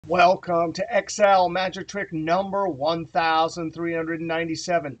Welcome to Excel Magic Trick number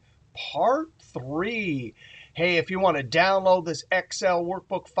 1397, part 3. Hey, if you want to download this Excel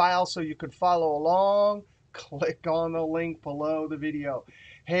workbook file so you could follow along, click on the link below the video.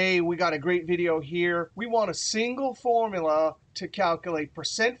 Hey, we got a great video here. We want a single formula to calculate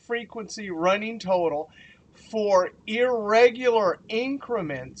percent frequency running total for irregular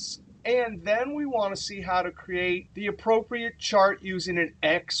increments. And then we want to see how to create the appropriate chart using an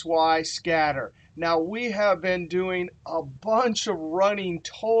XY scatter. Now, we have been doing a bunch of running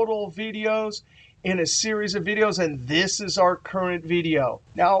total videos in a series of videos, and this is our current video.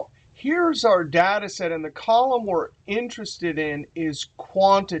 Now, here's our data set, and the column we're interested in is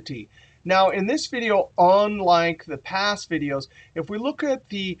quantity. Now, in this video, unlike the past videos, if we look at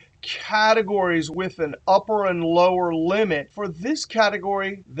the categories with an upper and lower limit, for this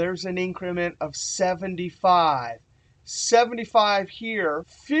category, there's an increment of 75. 75 here,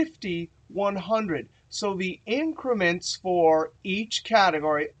 50, 100. So the increments for each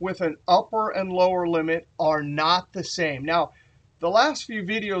category with an upper and lower limit are not the same. Now, the last few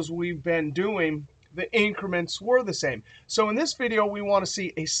videos we've been doing, the increments were the same. So in this video, we want to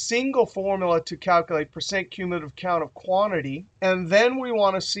see a single formula to calculate percent cumulative count of quantity. And then we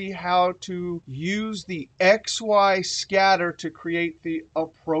want to see how to use the XY scatter to create the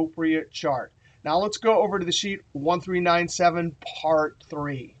appropriate chart. Now let's go over to the sheet 1397, part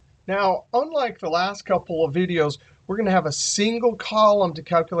 3. Now, unlike the last couple of videos, we're going to have a single column to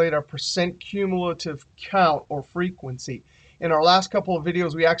calculate our percent cumulative count or frequency. In our last couple of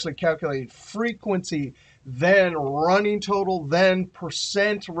videos, we actually calculated frequency, then running total, then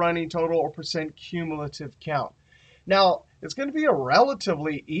percent running total, or percent cumulative count. Now, it's going to be a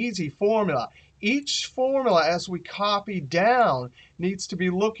relatively easy formula. Each formula, as we copy down, needs to be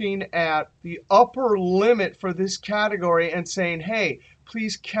looking at the upper limit for this category and saying, hey,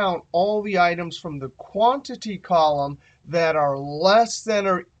 please count all the items from the quantity column that are less than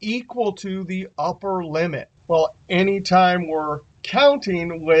or equal to the upper limit. Well, anytime we're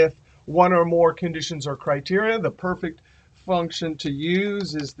counting with one or more conditions or criteria, the perfect function to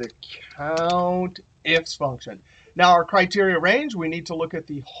use is the COUNTIFS function. Now, our criteria range, we need to look at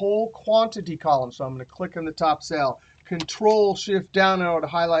the whole quantity column. So I'm going to click on the top cell, Control-Shift-Down arrow to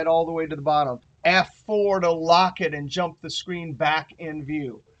highlight all the way to the bottom, F4 to lock it and jump the screen back in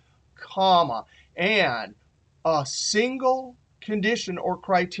view, comma, and a single condition or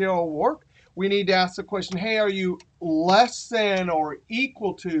criteria will work. We need to ask the question, hey, are you less than or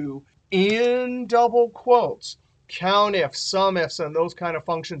equal to, in double quotes, COUNTIFs, SUMIFs, and those kind of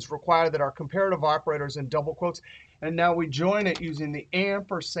functions require that our comparative operators in double quotes. And now we join it using the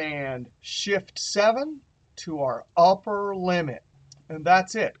ampersand Shift 7 to our upper limit. And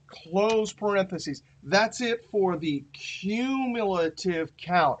that's it. Close parentheses. That's it for the cumulative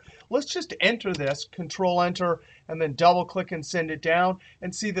count. Let's just enter this, Control-Enter, and then double-click and send it down,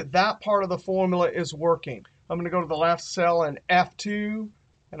 and see that that part of the formula is working. I'm going to go to the left cell and F2,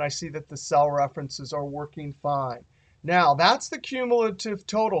 and I see that the cell references are working fine. Now, that's the cumulative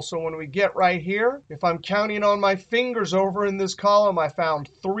total. So when we get right here, if I'm counting on my fingers over in this column, I found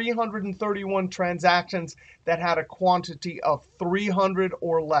 331 transactions that had a quantity of 300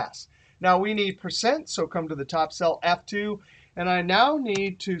 or less. Now, we need percent, so come to the top cell, F2. And I now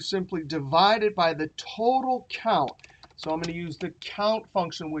need to simply divide it by the total count. So I'm going to use the count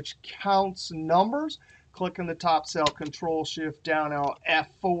function, which counts numbers. Click in the top cell, Control-Shift-Down arrow,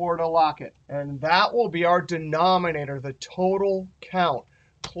 F4 to lock it. And that will be our denominator, the total count.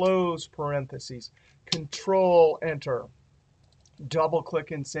 Close parentheses. Control-Enter.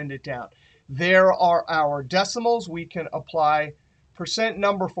 Double-click and send it down. There are our decimals. We can apply percent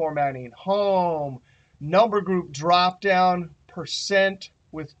number formatting, home, number group drop-down, percent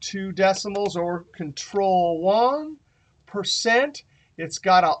with 2 decimals, or Control-1, percent. It's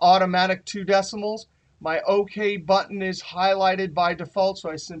got an automatic 2 decimals. My OK button is highlighted by default, so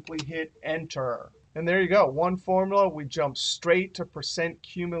I simply hit Enter. And there you go. One formula. We jump straight to percent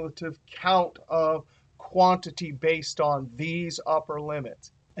cumulative count of quantity based on these upper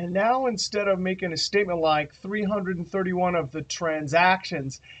limits. And now, instead of making a statement like 331 of the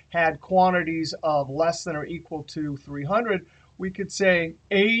transactions had quantities of less than or equal to 300, we could say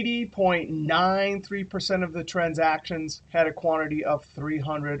 80.93% of the transactions had a quantity of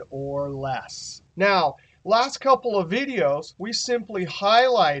 300 or less. Now, last couple of videos, we simply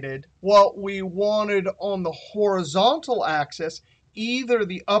highlighted what we wanted on the horizontal axis, either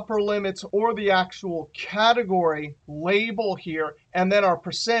the upper limits or the actual category label here, and then our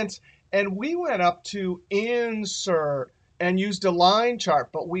percents. And we went up to Insert and used a line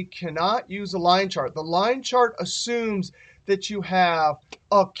chart, but we cannot use a line chart. The line chart assumes that you have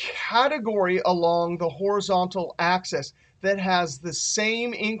a category along the horizontal axis that has the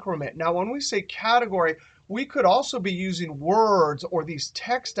same increment. Now, when we say category, we could also be using words or these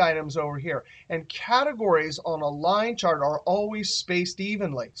text items over here. And categories on a line chart are always spaced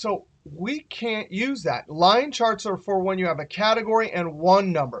evenly. So we can't use that. Line charts are for when you have a category and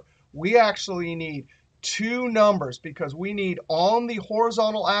one number. We actually need two numbers because we need on the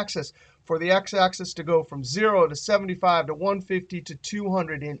horizontal axis for the x-axis to go from 0 to 75 to 150 to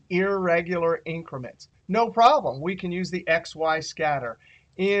 200 in irregular increments. No problem. We can use the XY scatter.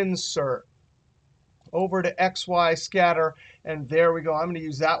 Insert over to XY scatter, and there we go. I'm going to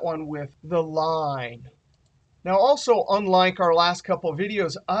use that one with the line. Now also, unlike our last couple of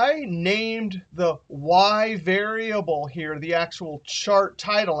videos, I named the Y variable here, the actual chart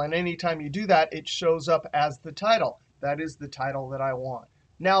title. And anytime you do that, it shows up as the title. That is the title that I want.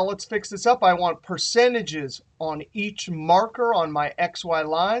 Now let's fix this up. I want percentages on each marker on my XY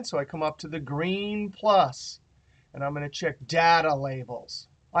line. So I come up to the green plus, and I'm going to check data labels.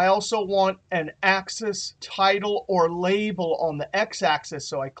 I also want an axis title or label on the x-axis.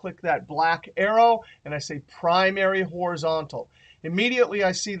 So I click that black arrow, and I say primary horizontal. Immediately,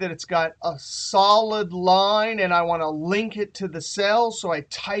 I see that it's got a solid line, and I want to link it to the cell. So I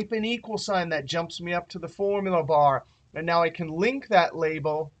type an equal sign. That jumps me up to the formula bar. And now I can link that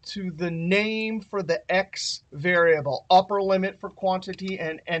label to the name for the x variable, upper limit for quantity,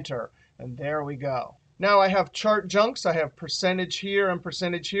 and enter. And there we go. Now I have chart junks. I have percentage here and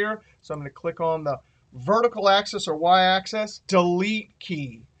percentage here. So I'm going to click on the vertical axis or y-axis, delete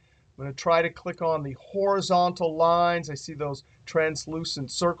key. I'm going to try to click on the horizontal lines. I see those translucent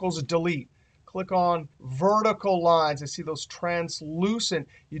circles, delete. Click on vertical lines. I see those translucent.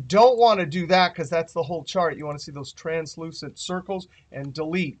 You don't want to do that because that's the whole chart. You want to see those translucent circles and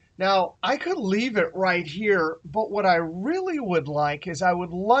delete. Now, I could leave it right here, but what I really would like is I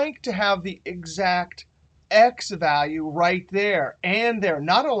would like to have the exact x value right there and there.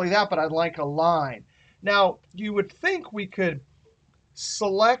 Not only that, but I'd like a line. Now, you would think we could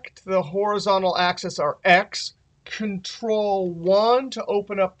select the horizontal axis, our x, Control-1 to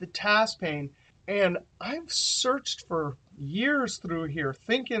open up the task pane. And I've searched for years through here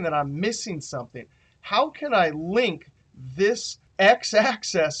thinking that I'm missing something. How can I link this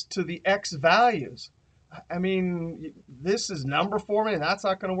x-axis to the x values? I mean, this is number formatting. That's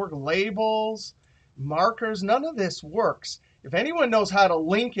not going to work. Labels, markers, none of this works. If anyone knows how to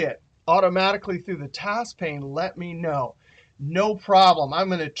link it automatically through the task pane, let me know. No problem. I'm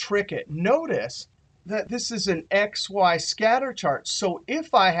going to trick it. Notice that this is an XY scatter chart. So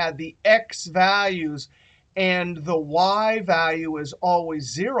if I had the x values and the y value is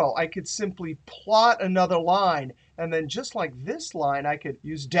always 0, I could simply plot another line. And then just like this line, I could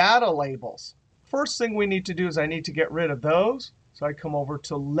use data labels. First thing we need to do is I need to get rid of those. So I come over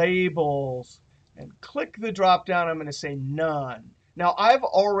to Labels and click the drop down. I'm going to say None. Now I've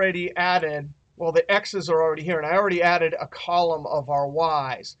already added, well, the x's are already here, and I already added a column of our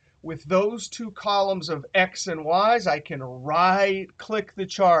y's. With those two columns of x and y's, I can right-click the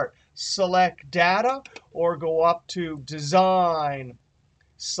chart, select Data, or go up to Design,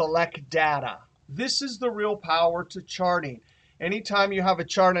 select Data. This is the real power to charting. Anytime you have a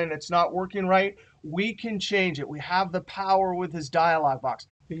chart and it's not working right, we can change it. We have the power with this dialog box.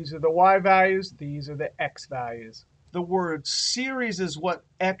 These are the y values. These are the x values. The word series is what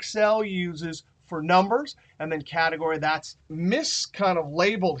Excel uses for numbers, and then category, that's kind of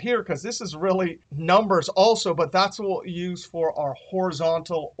labeled here because this is really numbers also, but that's what we'll use for our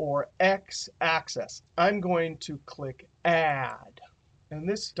horizontal or x-axis. I'm going to click Add. And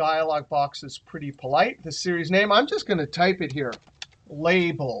this dialog box is pretty polite. The series name, I'm just going to type it here.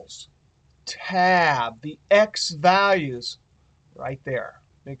 Labels, tab, the x values right there.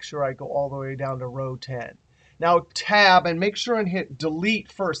 Make sure I go all the way down to row 10. Now tab, and make sure and hit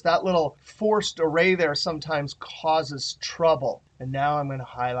delete first. That little forced array there sometimes causes trouble. And now I'm going to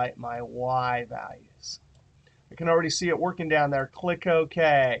highlight my y values. I can already see it working down there. Click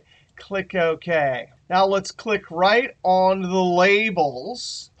OK. Click OK. Now let's click right on the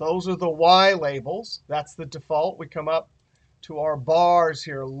labels. Those are the y labels. That's the default. We come up to our bars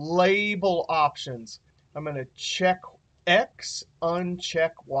here, label options. I'm going to check X,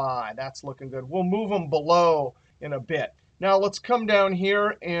 uncheck Y. That's looking good. We'll move them below in a bit. Now let's come down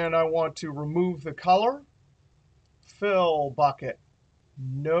here, and I want to remove the color. Fill bucket.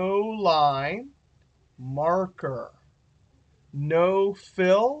 No line. Marker. No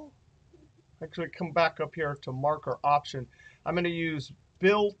fill. Actually, come back up here to marker option. I'm going to use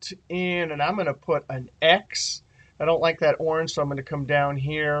built in, and I'm going to put an X. I don't like that orange, so I'm going to come down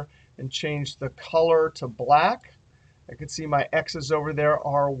here and change the color to black. I can see my X's over there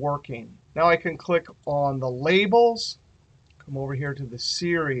are working. Now I can click on the labels. Come over here to the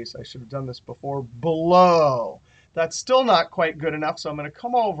series. I should have done this before. Below. That's still not quite good enough, so I'm going to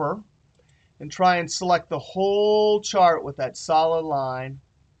come over and try and select the whole chart with that solid line.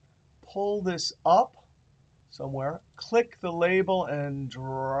 Pull this up somewhere. Click the label and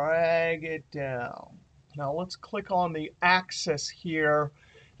drag it down. Now let's click on the axis here.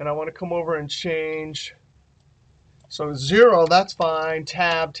 And I want to come over and change. So 0, that's fine.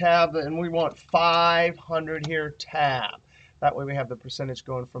 Tab, tab. And we want 500 here, tab. That way we have the percentage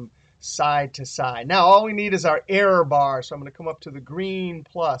going from side to side. Now all we need is our error bar. So I'm going to come up to the green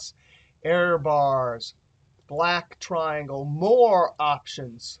plus, error bars, black triangle, more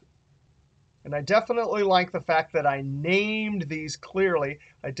options. And I definitely like the fact that I named these clearly.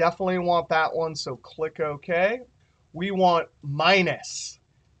 I definitely want that one, so click OK. We want minus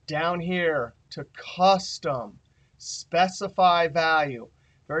down here to custom, specify value.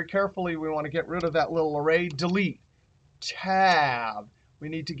 Very carefully, we want to get rid of that little array. Delete. Tab. We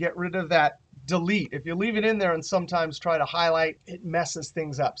need to get rid of that delete. If you leave it in there and sometimes try to highlight, it messes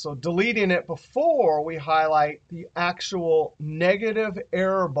things up. So deleting it before we highlight the actual negative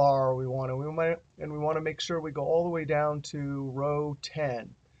error bar we want. And we want to make sure we go all the way down to row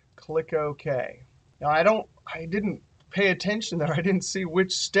 10. Click OK. Now I didn't pay attention there. I didn't see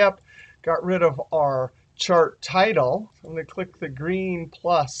which step got rid of our chart title. So I'm going to click the green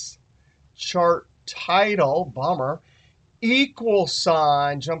plus chart title. Bummer. Equal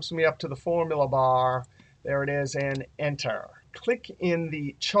sign jumps me up to the formula bar. There it is, and enter. Click in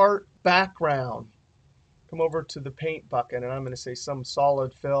the chart background. Come over to the paint bucket, and I'm going to say some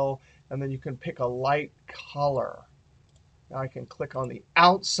solid fill, and then you can pick a light color. Now I can click on the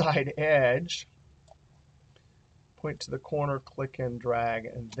outside edge, point to the corner, click and drag,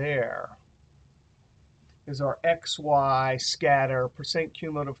 and there is our XY scatter, percent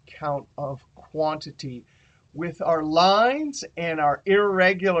cumulative count of quantity, with our lines and our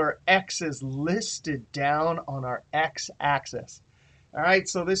irregular x's listed down on our x-axis. All right,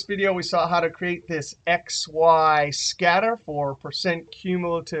 so this video we saw how to create this XY scatter for percent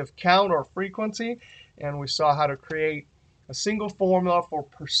cumulative count or frequency. And we saw how to create a single formula for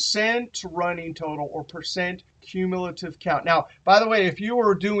percent running total or percent cumulative count. Now, by the way, if you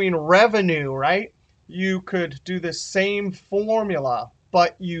were doing revenue, right, you could do the same formula,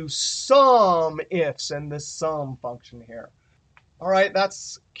 but use sum ifs and this sum function here. All right,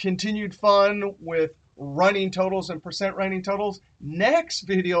 that's continued fun with running totals and percent running totals. Next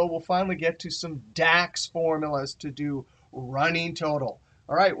video, we'll finally get to some DAX formulas to do running total.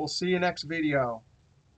 All right, we'll see you next video.